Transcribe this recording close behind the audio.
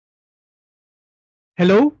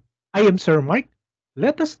Hello, I am Sir Mike.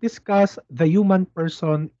 Let us discuss the human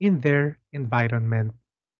person in their environment.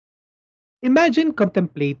 Imagine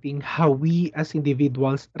contemplating how we as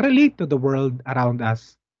individuals relate to the world around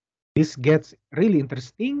us. This gets really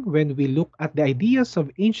interesting when we look at the ideas of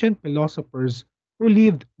ancient philosophers who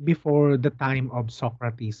lived before the time of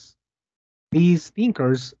Socrates. These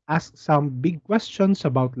thinkers asked some big questions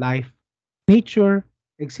about life, nature,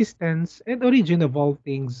 existence, and origin of all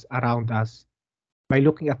things around us. By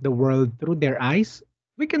looking at the world through their eyes,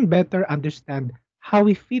 we can better understand how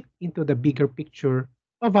we fit into the bigger picture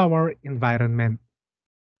of our environment.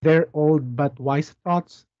 Their old but wise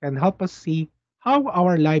thoughts can help us see how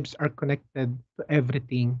our lives are connected to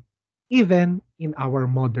everything, even in our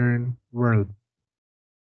modern world.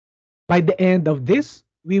 By the end of this,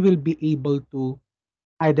 we will be able to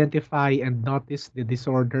identify and notice the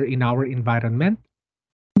disorder in our environment,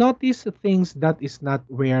 notice things that is not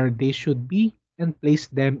where they should be, and place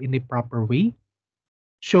them in a proper way,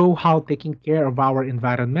 show how taking care of our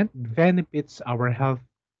environment benefits our health,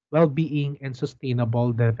 well being, and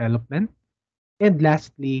sustainable development. And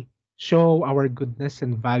lastly, show our goodness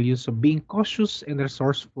and values of being cautious and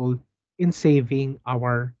resourceful in saving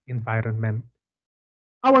our environment.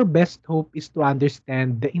 Our best hope is to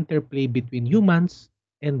understand the interplay between humans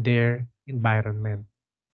and their environment.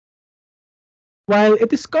 While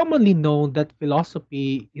it is commonly known that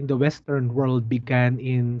philosophy in the Western world began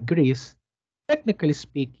in Greece, technically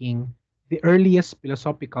speaking, the earliest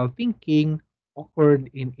philosophical thinking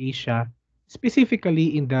occurred in Asia,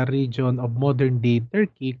 specifically in the region of modern day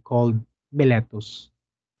Turkey called Miletus.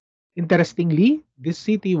 Interestingly, this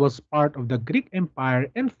city was part of the Greek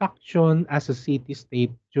Empire and functioned as a city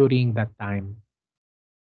state during that time.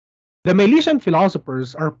 The Milesian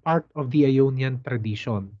philosophers are part of the Ionian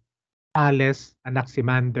tradition. Thales,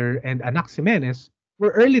 Anaximander, and Anaximenes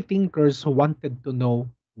were early thinkers who wanted to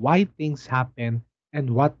know why things happen and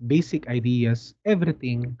what basic ideas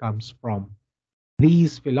everything comes from.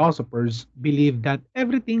 These philosophers believed that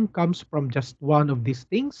everything comes from just one of these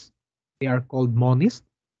things. They are called monists.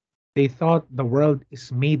 They thought the world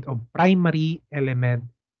is made of primary element,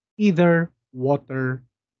 either water,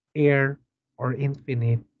 air, or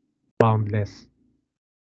infinite, boundless.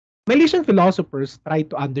 Milesian philosophers try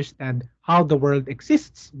to understand how the world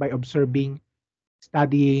exists by observing,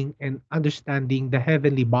 studying, and understanding the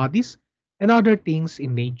heavenly bodies and other things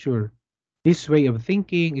in nature. This way of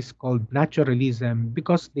thinking is called naturalism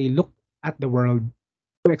because they look at the world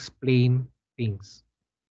to explain things.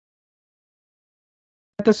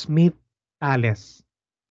 Let us meet Thales.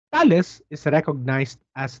 Thales is recognized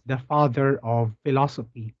as the father of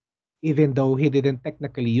philosophy, even though he didn't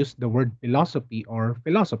technically use the word philosophy or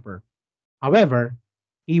philosopher. However,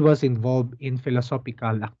 he was involved in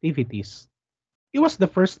philosophical activities. He was the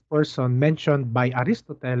first person mentioned by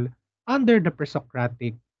Aristotle under the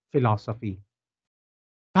Presocratic philosophy.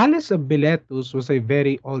 Thales of Miletus was a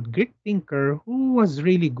very old Greek thinker who was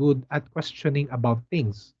really good at questioning about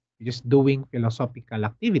things, just doing philosophical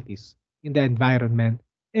activities in the environment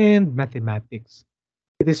and mathematics.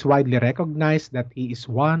 It is widely recognized that he is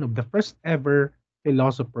one of the first ever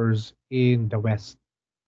philosophers in the West.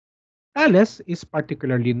 Thales is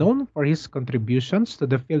particularly known for his contributions to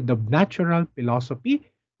the field of natural philosophy,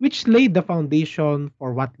 which laid the foundation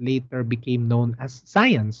for what later became known as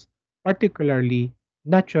science, particularly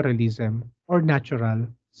naturalism or natural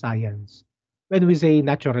science. When we say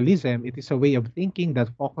naturalism, it is a way of thinking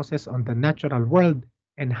that focuses on the natural world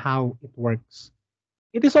and how it works.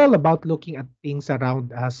 It is all about looking at things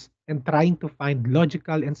around us and trying to find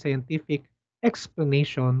logical and scientific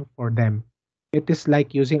explanation for them. It is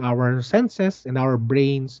like using our senses and our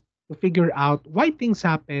brains to figure out why things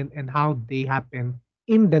happen and how they happen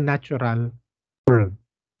in the natural world.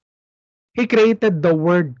 He created the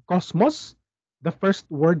word cosmos, the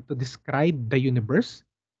first word to describe the universe.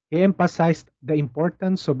 He emphasized the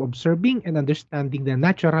importance of observing and understanding the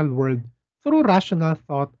natural world through rational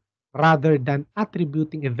thought rather than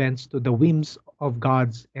attributing events to the whims of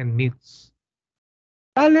gods and myths.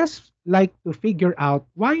 Thales liked to figure out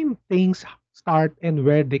why things start and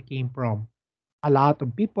where they came from. A lot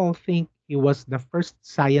of people think he was the first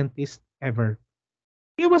scientist ever.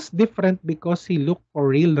 He was different because he looked for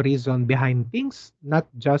real reason behind things, not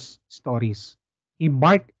just stories. He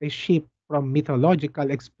marked a shift from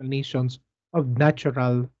mythological explanations of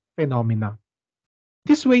natural phenomena.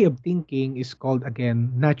 This way of thinking is called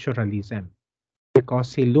again naturalism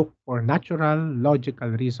because he looked for natural, logical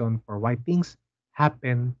reason for why things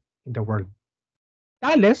happen in the world.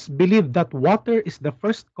 Thales believed that water is the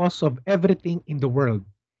first cause of everything in the world.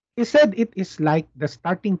 He said it is like the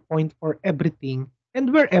starting point for everything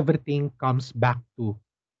and where everything comes back to.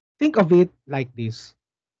 Think of it like this.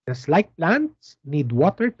 Just like plants need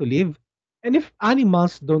water to live, and if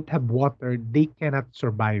animals don't have water, they cannot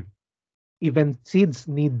survive. Even seeds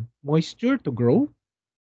need moisture to grow.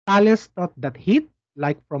 Thales thought that heat,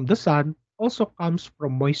 like from the sun, also comes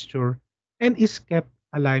from moisture and is kept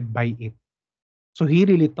alive by it. So he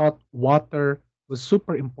really thought water was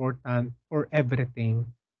super important for everything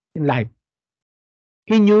in life.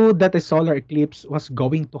 He knew that a solar eclipse was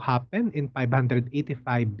going to happen in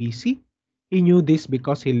 585 BC. He knew this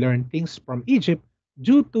because he learned things from Egypt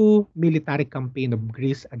due to military campaign of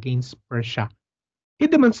Greece against Persia. He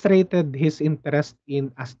demonstrated his interest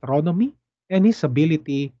in astronomy and his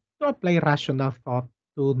ability to apply rational thought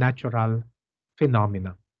to natural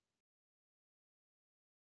phenomena.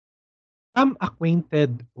 I'm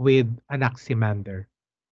acquainted with Anaximander.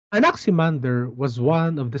 Anaximander was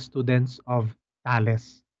one of the students of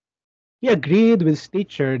Thales. He agreed with his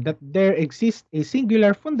teacher that there exists a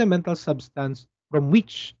singular fundamental substance from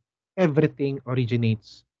which everything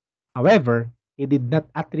originates. However, he did not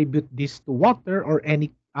attribute this to water or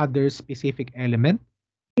any other specific element.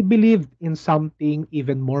 He believed in something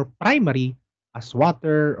even more primary, as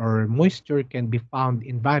water or moisture can be found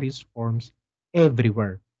in various forms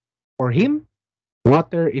everywhere. For him,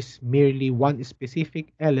 water is merely one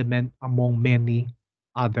specific element among many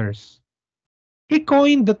others. He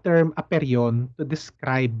coined the term aperion to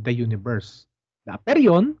describe the universe. The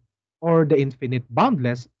aperion, or the infinite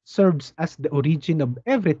boundless, serves as the origin of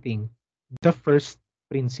everything, the first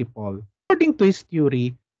principle. According to his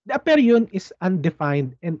theory, the aperion is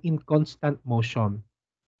undefined and in constant motion.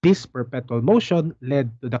 This perpetual motion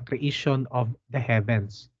led to the creation of the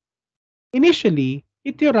heavens. Initially,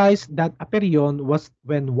 he theorized that aperion was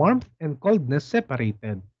when warmth and coldness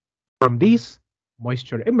separated. From this,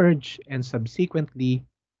 moisture emerged and subsequently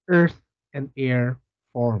earth and air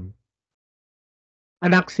formed.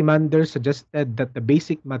 Anaximander suggested that the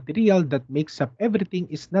basic material that makes up everything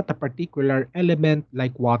is not a particular element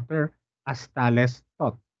like water, as Thales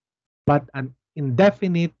thought, but an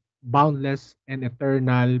indefinite, boundless, and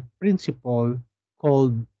eternal principle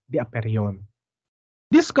called the aperion.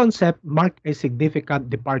 This concept marked a significant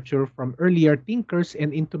departure from earlier thinkers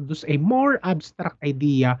and introduced a more abstract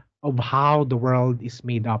idea of how the world is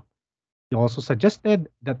made up. He also suggested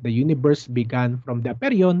that the universe began from the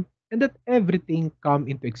aperion and that everything came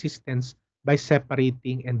into existence by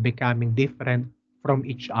separating and becoming different from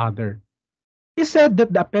each other. He said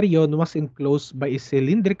that the aperion was enclosed by a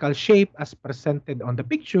cylindrical shape as presented on the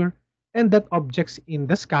picture, and that objects in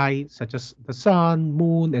the sky, such as the sun,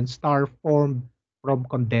 moon, and star, formed from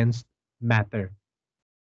condensed matter.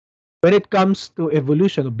 When it comes to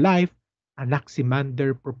evolution of life,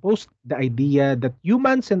 Anaximander proposed the idea that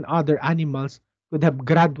humans and other animals could have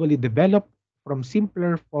gradually developed from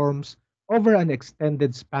simpler forms over an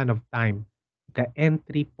extended span of time, the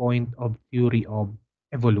entry point of theory of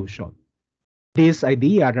evolution. This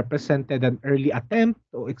idea represented an early attempt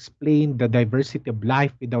to explain the diversity of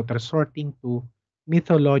life without resorting to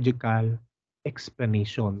mythological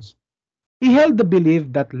explanations. He held the belief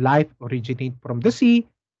that life originated from the sea,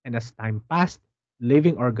 and as time passed,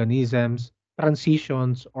 living organisms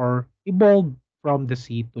transitions or evolved from the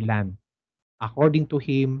sea to land. According to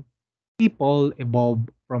him, people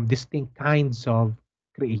evolved from distinct kinds of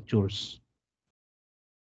creatures.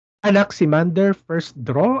 Anaximander first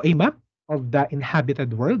drew a map of the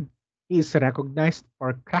inhabited world. He is recognized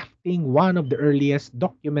for crafting one of the earliest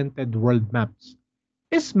documented world maps.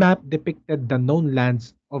 His map depicted the known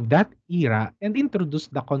lands of that era and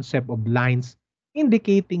introduced the concept of lines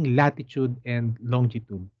indicating latitude and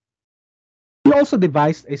longitude. He also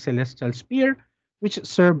devised a celestial sphere which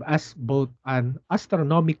served as both an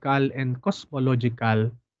astronomical and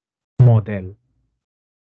cosmological model.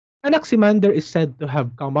 Anaximander is said to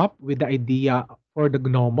have come up with the idea for the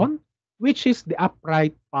gnomon, which is the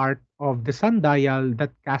upright part of the sundial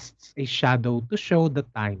that casts a shadow to show the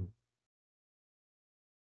time.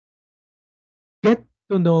 Get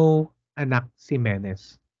to know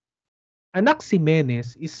Anaximenes.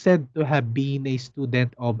 Anaximenes is said to have been a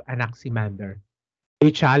student of Anaximander. He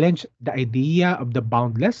challenged the idea of the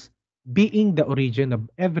boundless being the origin of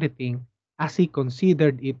everything as he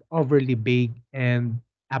considered it overly vague and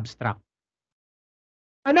abstract.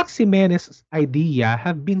 Anaximenes' idea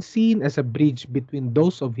have been seen as a bridge between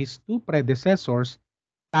those of his two predecessors,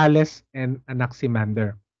 Thales and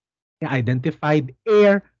Anaximander. He identified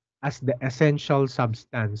air as the essential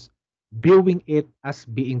substance, viewing it as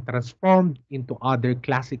being transformed into other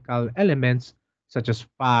classical elements such as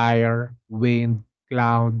fire, wind,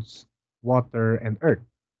 clouds, water, and earth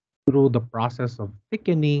through the process of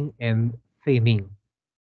thickening and thinning.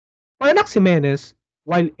 For Anaximenes,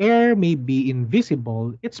 while air may be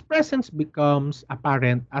invisible, its presence becomes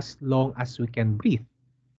apparent as long as we can breathe.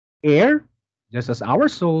 Air, just as our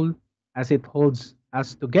soul, as it holds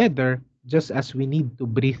us together, just as we need to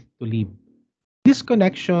breathe to live. This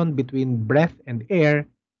connection between breath and air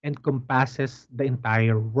encompasses the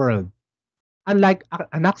entire world. Unlike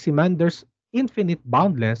Anaximander's infinite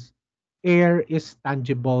boundless, air is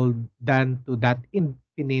tangible than to that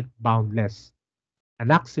infinite boundless.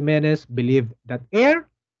 Anaximenes believed that air,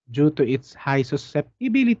 due to its high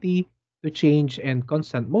susceptibility to change and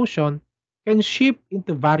constant motion, can shift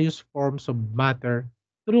into various forms of matter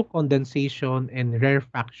through condensation and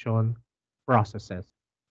rarefaction processes.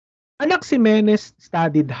 Anaximenes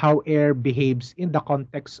studied how air behaves in the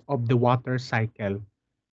context of the water cycle.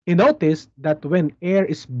 He noticed that when air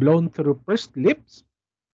is blown through pursed lips,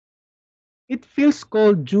 it feels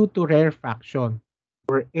cold due to rarefaction,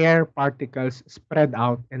 where air particles spread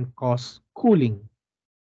out and cause cooling.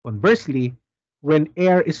 Conversely, when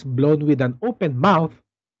air is blown with an open mouth,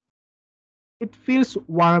 it feels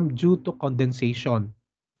warm due to condensation,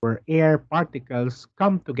 where air particles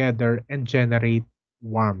come together and generate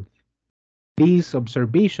warmth. These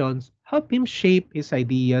observations help him shape his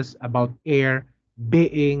ideas about air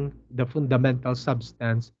being the fundamental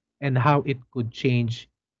substance and how it could change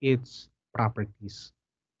its properties.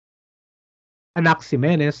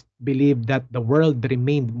 Anaximenes believed that the world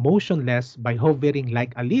remained motionless by hovering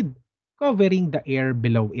like a lid covering the air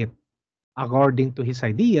below it. According to his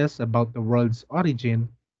ideas about the world's origin,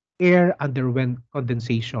 air underwent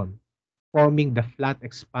condensation, forming the flat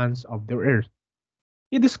expanse of the earth.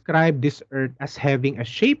 He described this earth as having a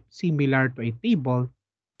shape similar to a table,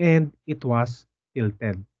 and it was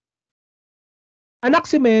tilted.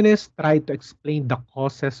 Anaximenes tried to explain the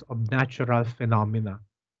causes of natural phenomena.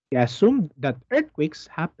 He assumed that earthquakes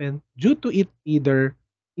happen due to either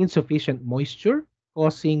insufficient moisture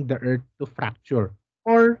causing the earth to fracture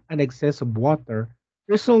or an excess of water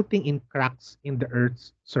resulting in cracks in the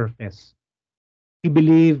earth's surface. He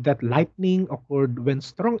believed that lightning occurred when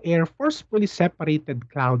strong air forcefully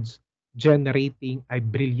separated clouds, generating a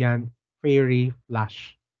brilliant fiery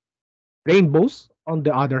flash. Rainbows, on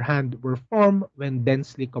the other hand, were formed when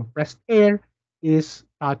densely compressed air is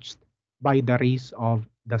touched by the rays of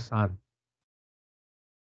the sun.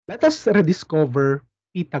 Let us rediscover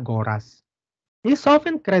Pythagoras. He is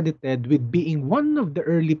often credited with being one of the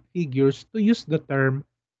early figures to use the term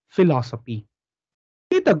philosophy.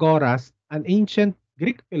 Pythagoras, an ancient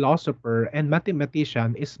Greek philosopher and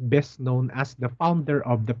mathematician, is best known as the founder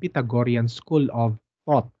of the Pythagorean school of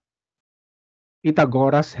thought.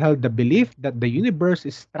 Pythagoras held the belief that the universe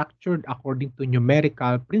is structured according to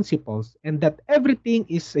numerical principles and that everything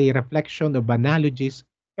is a reflection of analogies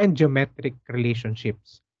and geometric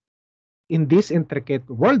relationships. In this intricate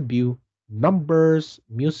worldview, numbers,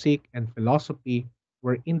 music, and philosophy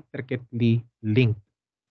were intricately linked.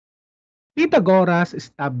 Pythagoras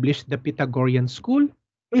established the Pythagorean school,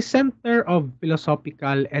 a center of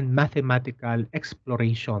philosophical and mathematical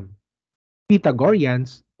exploration.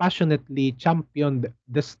 Pythagoreans passionately championed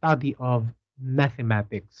the study of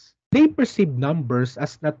mathematics. They perceived numbers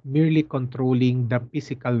as not merely controlling the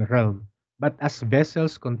physical realm, but as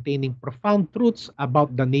vessels containing profound truths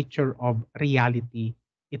about the nature of reality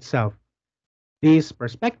itself. This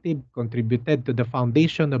perspective contributed to the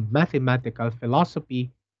foundation of mathematical philosophy,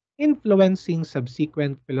 influencing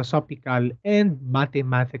subsequent philosophical and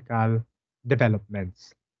mathematical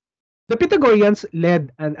developments. The Pythagoreans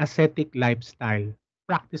led an ascetic lifestyle,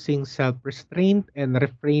 practicing self-restraint and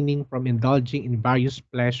refraining from indulging in various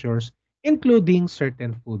pleasures, including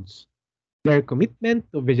certain foods. Their commitment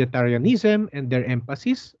to vegetarianism and their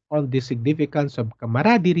emphasis on the significance of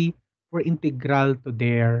camaraderie were integral to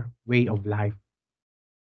their way of life.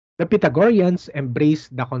 The Pythagoreans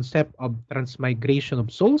embraced the concept of transmigration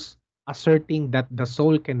of souls, asserting that the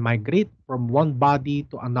soul can migrate from one body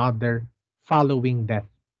to another following death.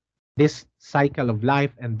 This cycle of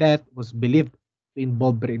life and death was believed to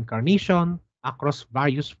involve reincarnation across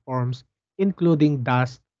various forms, including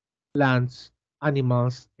dust, plants,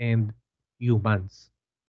 animals, and humans.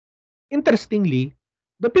 Interestingly,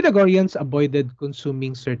 the Pythagoreans avoided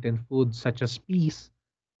consuming certain foods such as peas.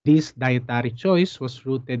 This dietary choice was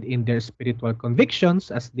rooted in their spiritual convictions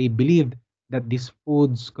as they believed that these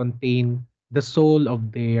foods contain the soul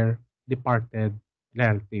of their departed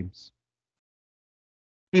relatives.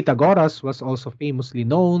 Pythagoras was also famously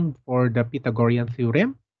known for the Pythagorean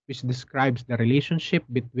theorem, which describes the relationship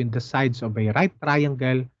between the sides of a right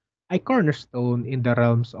triangle, a cornerstone in the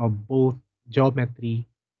realms of both geometry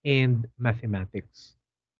and mathematics.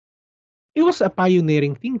 He was a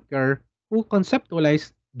pioneering thinker who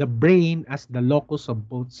conceptualized the brain as the locus of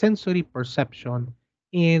both sensory perception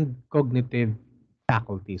and cognitive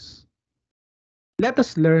faculties. Let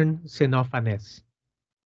us learn Xenophanes.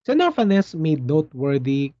 Xenophanes made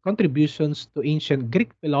noteworthy contributions to ancient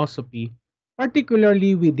Greek philosophy,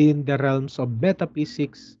 particularly within the realms of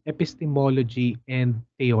metaphysics, epistemology, and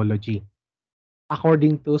theology.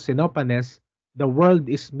 According to Xenophanes, the world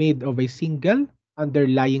is made of a single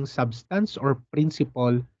underlying substance or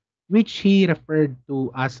principle, which he referred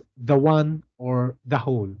to as the one or the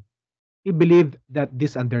whole. He believed that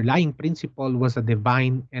this underlying principle was a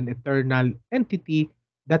divine and eternal entity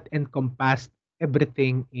that encompassed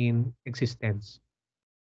everything in existence.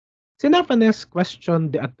 Xenophanes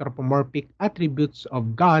questioned the anthropomorphic attributes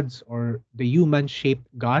of gods or the human shaped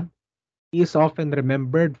God. He is often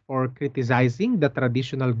remembered for criticizing the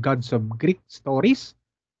traditional gods of Greek stories,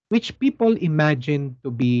 which people imagined to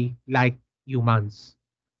be like humans.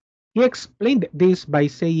 He explained this by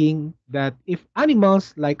saying that if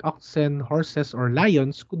animals like oxen, horses, or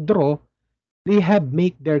lions could draw, they have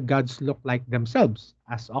made their gods look like themselves,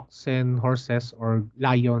 as oxen, horses, or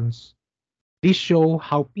lions. This show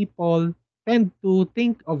how people tend to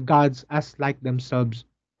think of gods as like themselves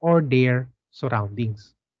or their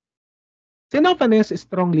surroundings. Xenophanes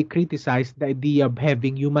strongly criticized the idea of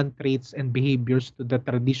having human traits and behaviors to the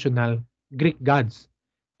traditional Greek gods.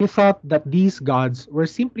 He thought that these gods were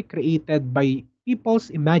simply created by people's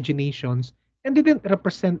imaginations and didn't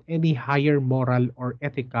represent any higher moral or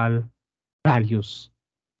ethical values.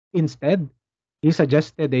 Instead, he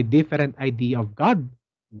suggested a different idea of God,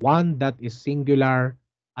 one that is singular,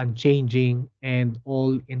 unchanging, and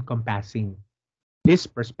all encompassing. This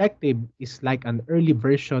perspective is like an early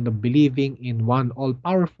version of believing in one all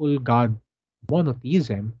powerful God,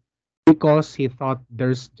 monotheism, because he thought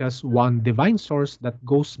there's just one divine source that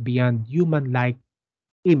goes beyond human like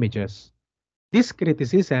images. This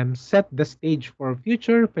criticism set the stage for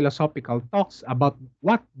future philosophical talks about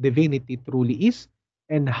what divinity truly is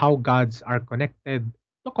and how gods are connected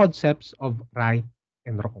to concepts of right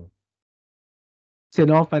and wrong.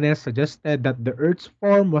 Xenophanes suggested that the Earth's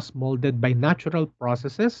form was molded by natural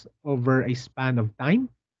processes over a span of time,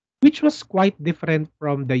 which was quite different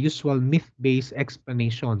from the usual myth-based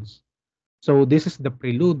explanations. So this is the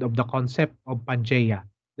prelude of the concept of Pangaea,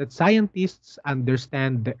 that scientists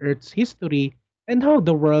understand the Earth's history and how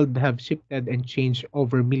the world have shifted and changed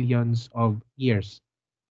over millions of years.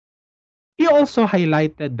 He also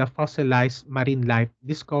highlighted the fossilized marine life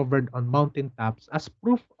discovered on mountaintops as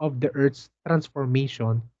proof of the Earth's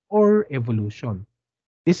transformation or evolution.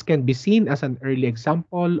 This can be seen as an early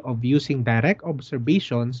example of using direct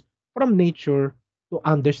observations from nature to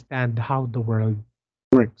understand how the world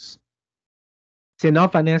works.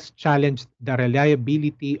 Xenophanes challenged the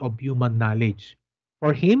reliability of human knowledge.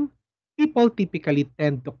 For him, people typically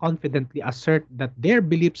tend to confidently assert that their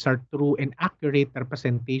beliefs are true and accurate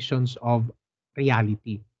representations of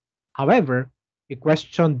reality. However, he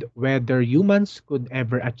questioned whether humans could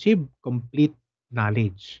ever achieve complete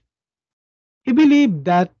knowledge. He believed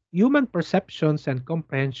that human perceptions and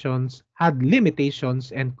comprehensions had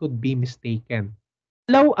limitations and could be mistaken.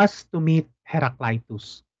 Allow us to meet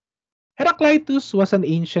Heraclitus. Heraclitus was an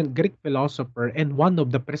ancient Greek philosopher and one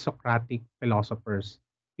of the pre-Socratic philosophers.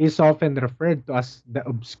 He is often referred to as the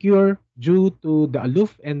obscure due to the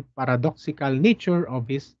aloof and paradoxical nature of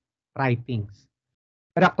his writings.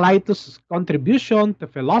 Heraclitus' contribution to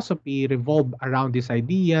philosophy revolved around his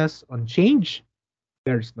ideas on change,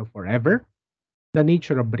 there is no forever, the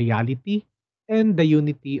nature of reality, and the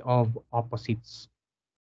unity of opposites.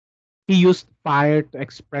 He used fire to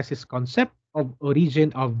express his concept of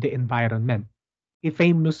origin of the environment. He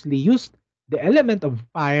famously used the element of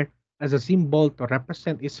fire as a symbol to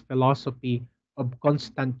represent his philosophy of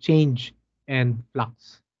constant change and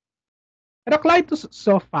flux. Heraclitus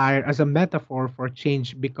saw fire as a metaphor for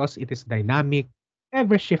change because it is dynamic,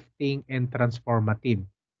 ever shifting, and transformative.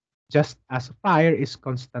 Just as fire is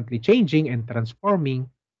constantly changing and transforming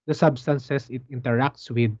the substances it interacts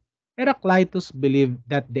with, Heraclitus believed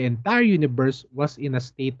that the entire universe was in a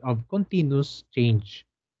state of continuous change.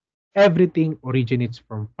 Everything originates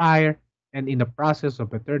from fire, and in the process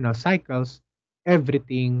of eternal cycles,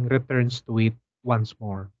 everything returns to it once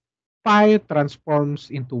more. Fire transforms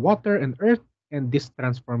into water and earth, and this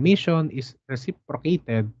transformation is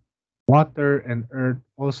reciprocated. Water and earth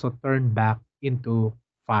also turn back into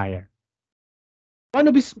fire. One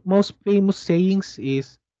of his most famous sayings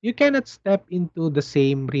is, "You cannot step into the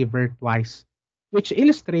same river twice," which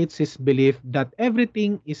illustrates his belief that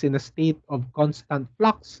everything is in a state of constant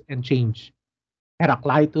flux and change.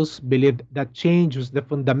 Heraclitus believed that change was the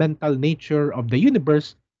fundamental nature of the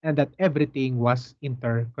universe and that everything was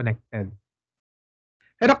interconnected.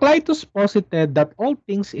 Heraclitus posited that all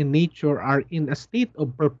things in nature are in a state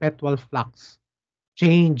of perpetual flux.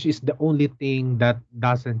 Change is the only thing that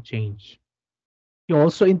doesn't change. He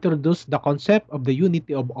also introduced the concept of the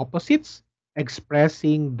unity of opposites,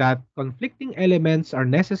 expressing that conflicting elements are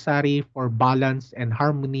necessary for balance and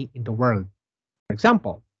harmony in the world. For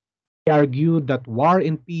example, he argued that war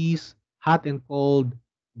and peace, hot and cold,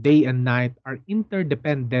 day and night are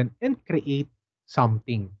interdependent and create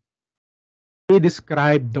something. He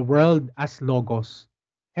described the world as logos.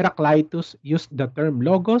 Heraclitus used the term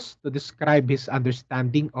logos to describe his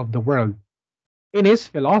understanding of the world. In his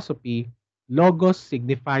philosophy, logos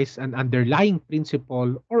signifies an underlying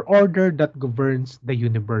principle or order that governs the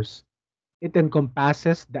universe. It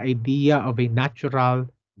encompasses the idea of a natural,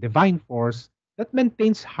 divine force that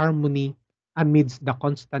maintains harmony amidst the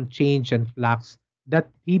constant change and flux that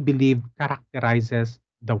he believed characterizes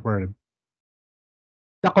the world.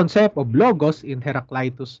 The concept of logos in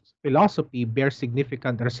Heraclitus' philosophy bears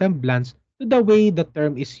significant resemblance to the way the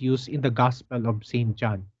term is used in the Gospel of St.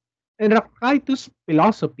 John. In Heraclitus'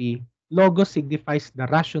 philosophy, logos signifies the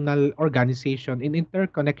rational organization and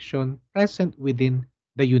interconnection present within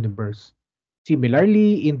the universe.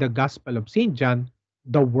 Similarly, in the Gospel of St. John,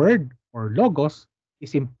 the word or logos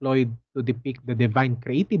is employed to depict the divine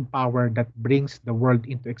creative power that brings the world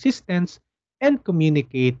into existence and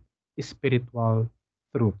communicate spiritual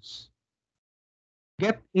truths.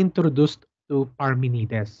 Get introduced to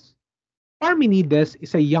Parmenides. Parmenides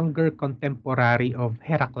is a younger contemporary of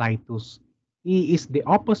Heraclitus. He is the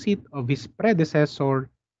opposite of his predecessor,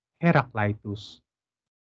 Heraclitus.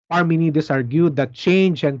 Parmenides argued that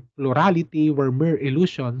change and plurality were mere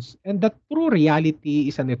illusions and that true reality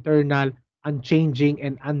is an eternal, unchanging,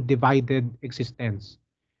 and undivided existence.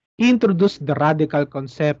 He introduced the radical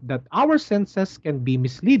concept that our senses can be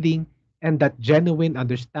misleading and that genuine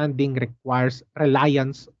understanding requires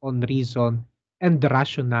reliance on reason and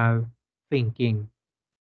rational thinking.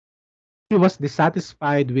 He was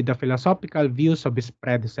dissatisfied with the philosophical views of his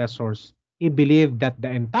predecessors. He believed that the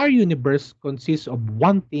entire universe consists of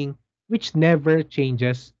one thing which never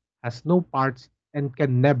changes, has no parts, and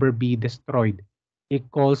can never be destroyed. He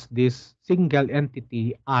calls this single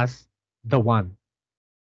entity as the One.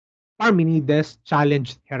 Parmenides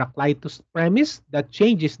challenged Heraclitus' premise that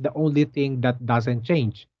change is the only thing that doesn't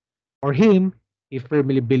change. For him, he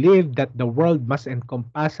firmly believed that the world must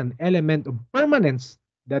encompass an element of permanence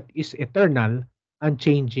that is eternal,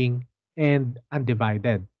 unchanging, and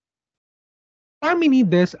undivided.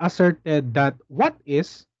 Parmenides asserted that what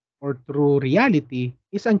is, or true reality,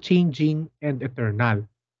 is unchanging and eternal,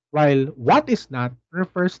 while what is not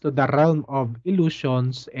refers to the realm of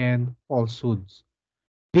illusions and falsehoods.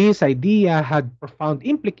 This idea had profound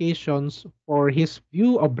implications for his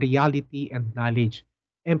view of reality and knowledge,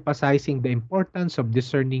 emphasizing the importance of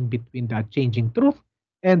discerning between the changing truth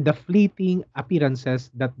and the fleeting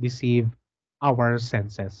appearances that deceive our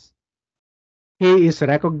senses. He is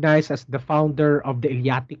recognized as the founder of the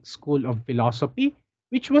Eleatic school of philosophy,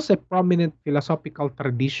 which was a prominent philosophical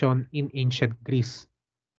tradition in ancient Greece.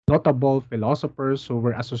 Notable philosophers who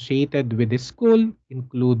were associated with this school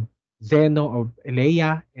include Zeno of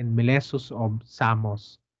Elea and Milesius of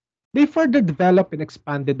Samos. They further developed and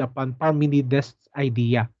expanded upon Parmenides'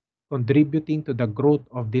 idea, contributing to the growth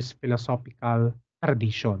of this philosophical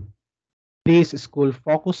tradition. This school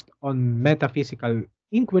focused on metaphysical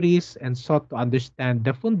inquiries and sought to understand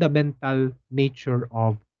the fundamental nature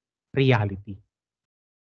of reality.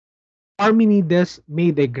 Parmenides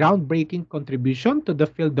made a groundbreaking contribution to the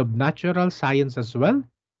field of natural science as well.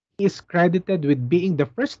 He is credited with being the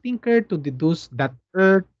first thinker to deduce that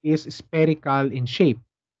Earth is spherical in shape.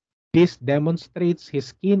 This demonstrates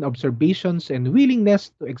his keen observations and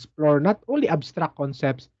willingness to explore not only abstract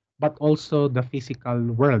concepts but also the physical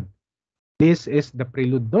world. This is the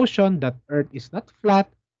prelude notion that Earth is not flat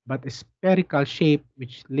but a spherical shape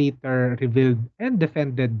which later revealed and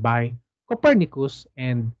defended by Copernicus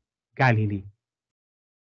and Galilei.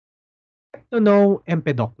 Get to know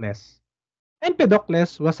Empedocles.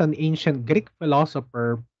 Empedocles was an ancient Greek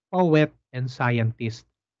philosopher, poet, and scientist.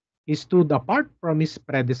 He stood apart from his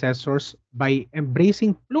predecessors by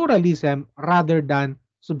embracing pluralism rather than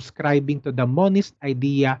subscribing to the monist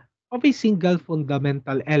idea of a single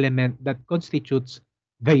fundamental element that constitutes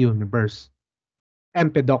the universe.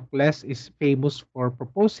 Empedocles is famous for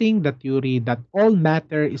proposing the theory that all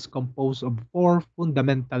matter is composed of four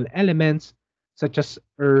fundamental elements such as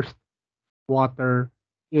earth, water,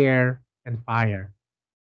 air, and fire.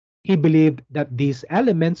 He believed that these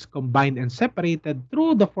elements combined and separated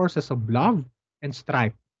through the forces of love and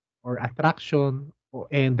strife, or attraction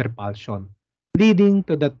and repulsion, leading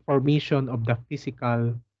to the formation of the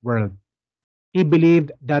physical world. He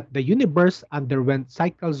believed that the universe underwent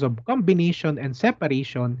cycles of combination and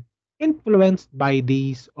separation influenced by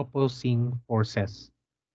these opposing forces.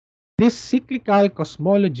 This cyclical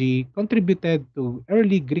cosmology contributed to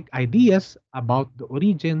early Greek ideas about the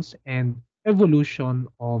origins and evolution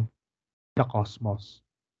of the cosmos.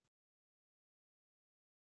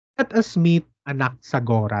 Let us meet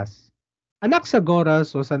Anaxagoras.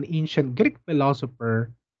 Anaxagoras was an ancient Greek philosopher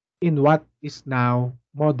in what is now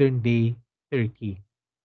modern day Turkey.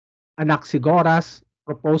 Anaxagoras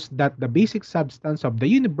proposed that the basic substance of the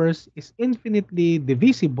universe is infinitely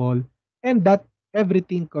divisible and that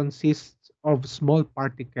everything consists of small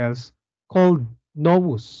particles called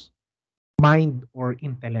nous, mind or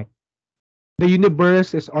intellect. The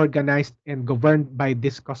universe is organized and governed by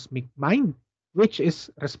this cosmic mind, which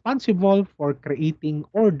is responsible for creating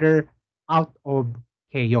order out of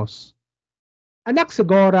chaos.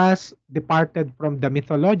 Anaxagoras departed from the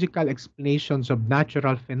mythological explanations of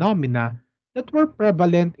natural phenomena that were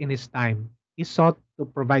prevalent in his time. He sought to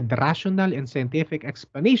provide rational and scientific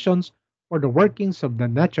explanations for the workings of the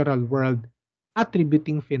natural world,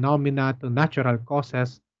 attributing phenomena to natural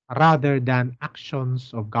causes rather than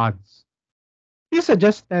actions of gods. He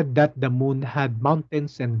suggested that the moon had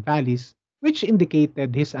mountains and valleys, which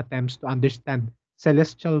indicated his attempts to understand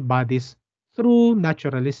celestial bodies through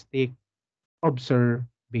naturalistic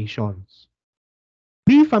observations.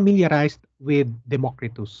 Be familiarized with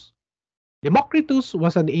Democritus. Democritus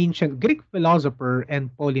was an ancient Greek philosopher and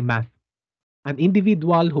polymath, an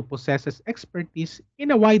individual who possesses expertise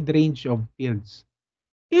in a wide range of fields.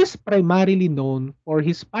 He is primarily known for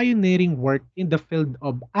his pioneering work in the field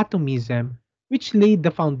of atomism, which laid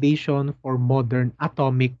the foundation for modern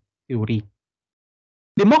atomic theory.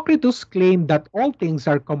 Democritus claimed that all things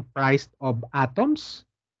are comprised of atoms,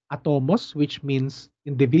 atomos, which means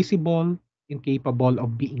indivisible, incapable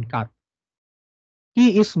of being cut.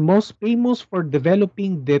 He is most famous for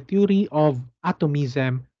developing the theory of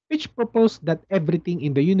atomism, which proposed that everything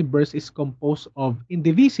in the universe is composed of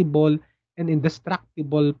indivisible and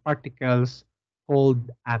indestructible particles called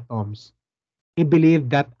atoms. He believed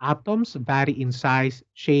that atoms vary in size,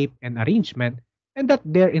 shape, and arrangement, and that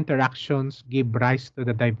their interactions give rise to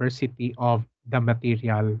the diversity of the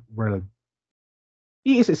material world.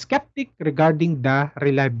 He is a skeptic regarding the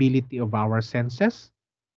reliability of our senses.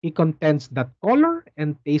 He contends that color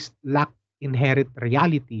and taste lack inherent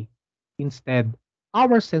reality. Instead,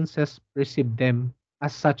 our senses perceive them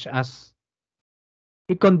as such as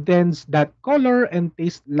he contends that color and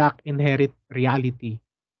taste lack inherent reality.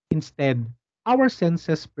 Instead, our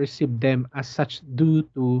senses perceive them as such due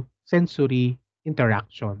to sensory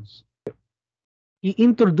interactions. He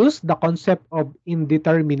introduced the concept of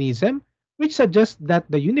indeterminism, which suggests that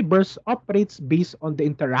the universe operates based on the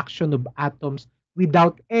interaction of atoms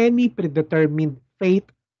without any predetermined fate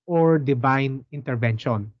or divine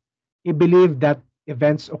intervention. He believed that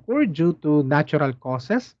events occur due to natural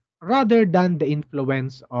causes rather than the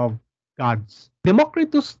influence of gods.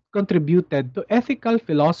 Democritus contributed to ethical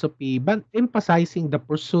philosophy by emphasizing the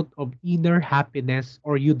pursuit of inner happiness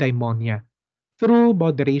or eudaimonia through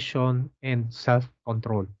moderation and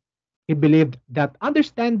self-control. He believed that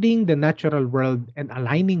understanding the natural world and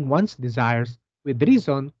aligning one's desires with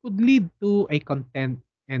reason could lead to a content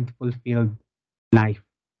and fulfilled life.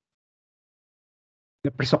 The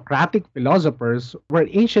pre-Socratic philosophers were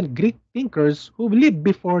ancient Greek thinkers who lived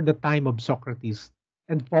before the time of Socrates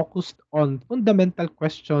and focused on fundamental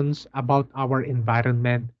questions about our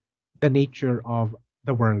environment, the nature of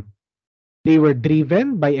the world. They were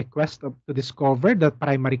driven by a quest to discover the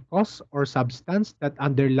primary cause or substance that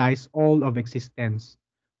underlies all of existence.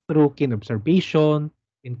 Through keen observation,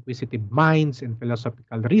 inquisitive minds, and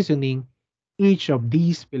philosophical reasoning, each of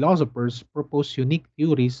these philosophers proposed unique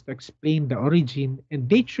theories to explain the origin and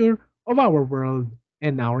nature of our world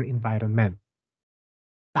and our environment.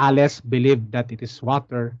 Thales believed that it is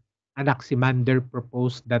water. Anaximander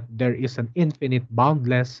proposed that there is an infinite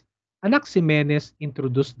boundless. Anaximenes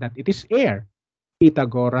introduced that it is air.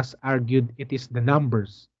 Pythagoras argued it is the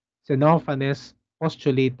numbers. Xenophanes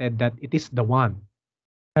postulated that it is the one.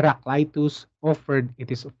 Heraclitus offered it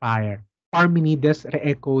is fire. Parmenides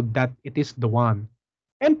re-echoed that it is the one.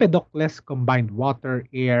 Empedocles combined water,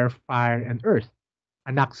 air, fire, and earth.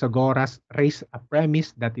 Anaxagoras raised a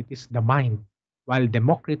premise that it is the mind, while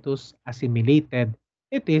Democritus assimilated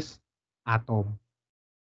it is atom.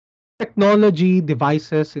 Technology,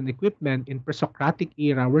 devices, and equipment in pre-Socratic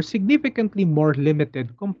era were significantly more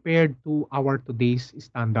limited compared to our today's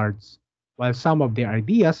standards. While some of their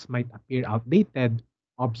ideas might appear outdated,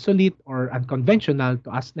 obsolete or unconventional to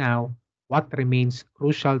us now, what remains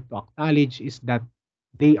crucial to acknowledge is that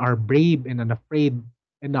they are brave and unafraid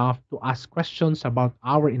enough to ask questions about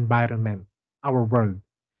our environment, our world.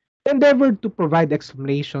 They endeavored to provide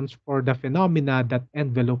explanations for the phenomena that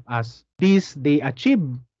envelop us. This they achieve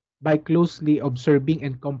by closely observing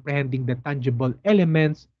and comprehending the tangible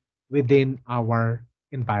elements within our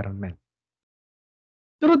environment.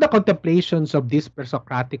 Through the contemplations of these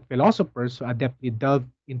pre-Socratic philosophers who adeptly delved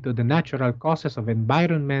into the natural causes of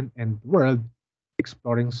environment and world,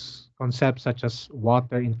 exploring concepts such as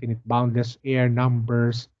water, infinite boundless air,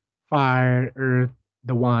 numbers, fire, earth,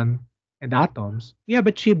 the one, and atoms, we have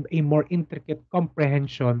achieved a more intricate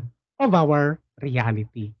comprehension of our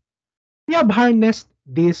reality. We have harnessed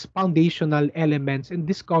these foundational elements and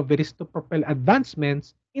discoveries to propel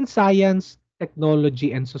advancements in science,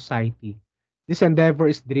 technology, and society. This endeavor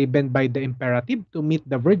is driven by the imperative to meet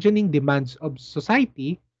the burgeoning demands of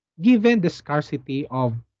society given the scarcity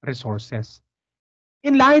of resources.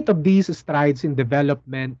 In light of these strides in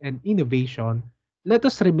development and innovation, let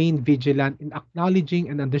us remain vigilant in acknowledging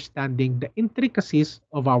and understanding the intricacies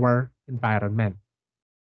of our environment.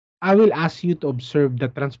 I will ask you to observe the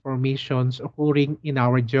transformations occurring in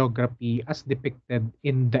our geography as depicted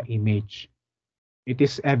in the image. It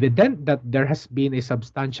is evident that there has been a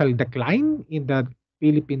substantial decline in the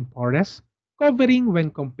Philippine forest covering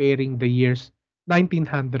when comparing the years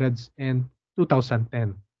 1900s and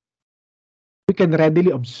 2010. We can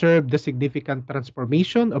readily observe the significant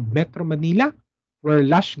transformation of Metro Manila, where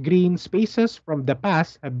lush green spaces from the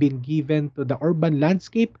past have been given to the urban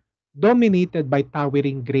landscape dominated by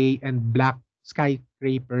towering gray and black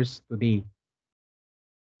skyscrapers today.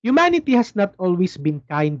 Humanity has not always been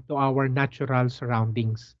kind to our natural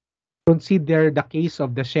surroundings. Consider the case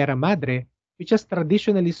of the Sierra Madre, which has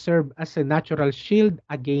traditionally served as a natural shield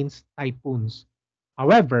against typhoons.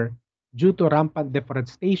 However, due to rampant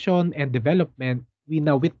deforestation and development, we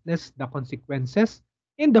now witness the consequences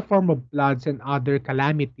in the form of floods and other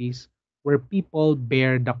calamities where people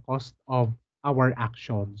bear the cost of our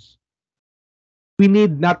actions. We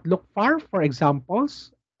need not look far for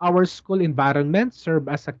examples. Our school environment serve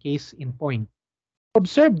as a case in point.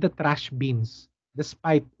 Observe the trash bins.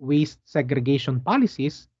 Despite waste segregation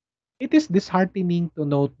policies, it is disheartening to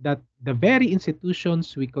note that the very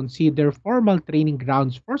institutions we consider formal training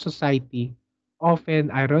grounds for society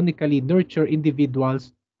often ironically nurture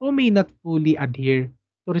individuals who may not fully adhere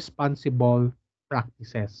to responsible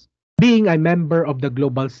practices. Being a member of the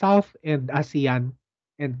Global South and ASEAN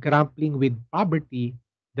and grappling with poverty,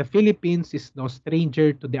 the Philippines is no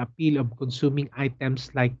stranger to the appeal of consuming items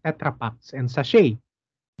like Tetra Paks and sachet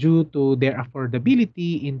due to their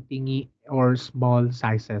affordability in tingy or small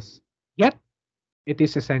sizes. Yet, it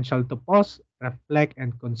is essential to pause, reflect,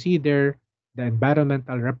 and consider the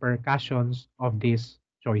environmental repercussions of these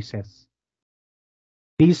choices.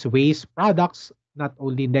 These waste products not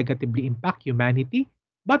only negatively impact humanity,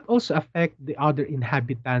 but also affect the other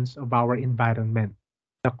inhabitants of our environment,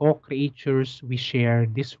 the co-creatures we share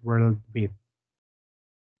this world with.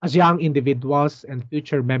 As young individuals and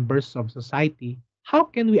future members of society, how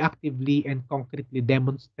can we actively and concretely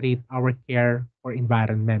demonstrate our care for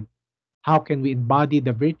environment? How can we embody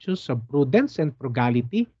the virtues of prudence and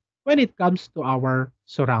frugality when it comes to our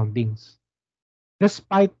surroundings?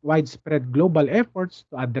 Despite widespread global efforts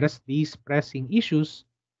to address these pressing issues,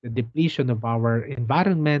 the depletion of our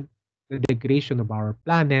environment, the degradation of our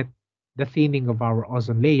planet, the thinning of our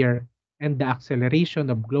ozone layer, and the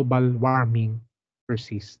acceleration of global warming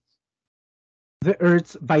persists. The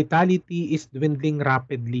Earth's vitality is dwindling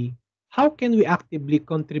rapidly. How can we actively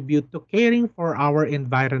contribute to caring for our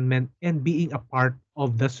environment and being a part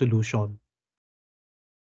of the solution?